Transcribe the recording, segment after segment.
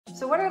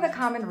So what are the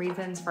common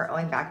reasons for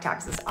owing back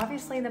taxes?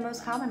 Obviously, the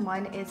most common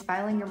one is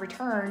filing your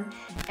return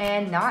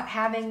and not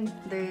having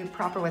the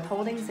proper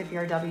withholdings if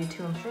you're a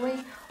W-2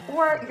 employee,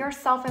 or you're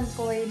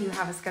self-employed, you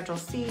have a Schedule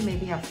C,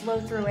 maybe you have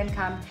flow-through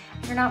income,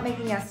 and you're not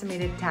making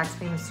estimated tax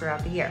payments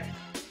throughout the year.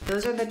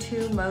 Those are the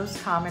two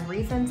most common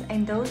reasons,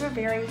 and those are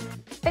very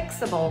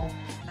fixable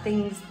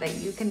things that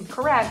you can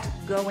correct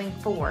going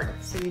forward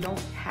so you don't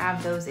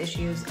have those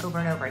issues over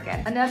and over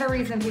again. Another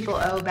reason people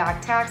owe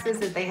back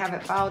taxes is they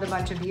haven't filed a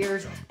bunch of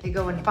years, they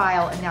go and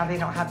file and now they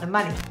don't have the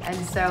money. And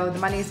so the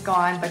money's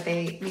gone, but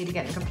they need to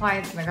get in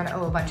compliance and they're gonna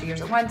owe a bunch of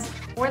years at once,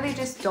 or they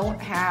just don't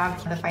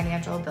have the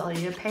financial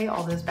ability to pay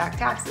all those back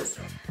taxes.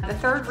 The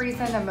third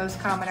reason, the most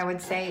common I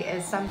would say,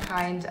 is some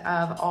kind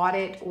of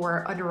audit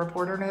or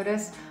underreporter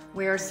notice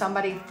where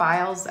somebody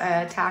files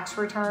a tax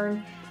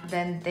return,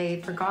 then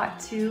they forgot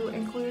to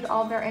include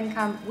all their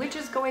income, which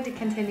is going to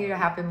continue to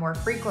happen more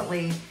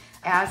frequently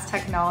as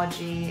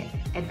technology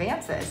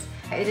advances.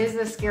 It is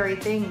a scary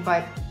thing,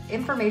 but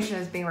information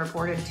is being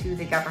reported to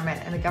the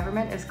government, and the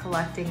government is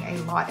collecting a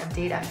lot of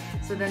data.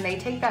 So then they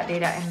take that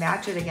data and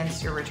match it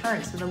against your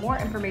return. So the more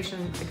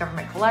information the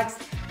government collects,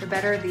 the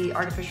better the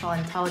artificial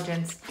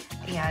intelligence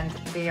and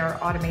their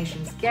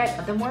automations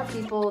get, the more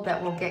people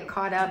that will get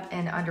caught up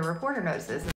in underreporter notices.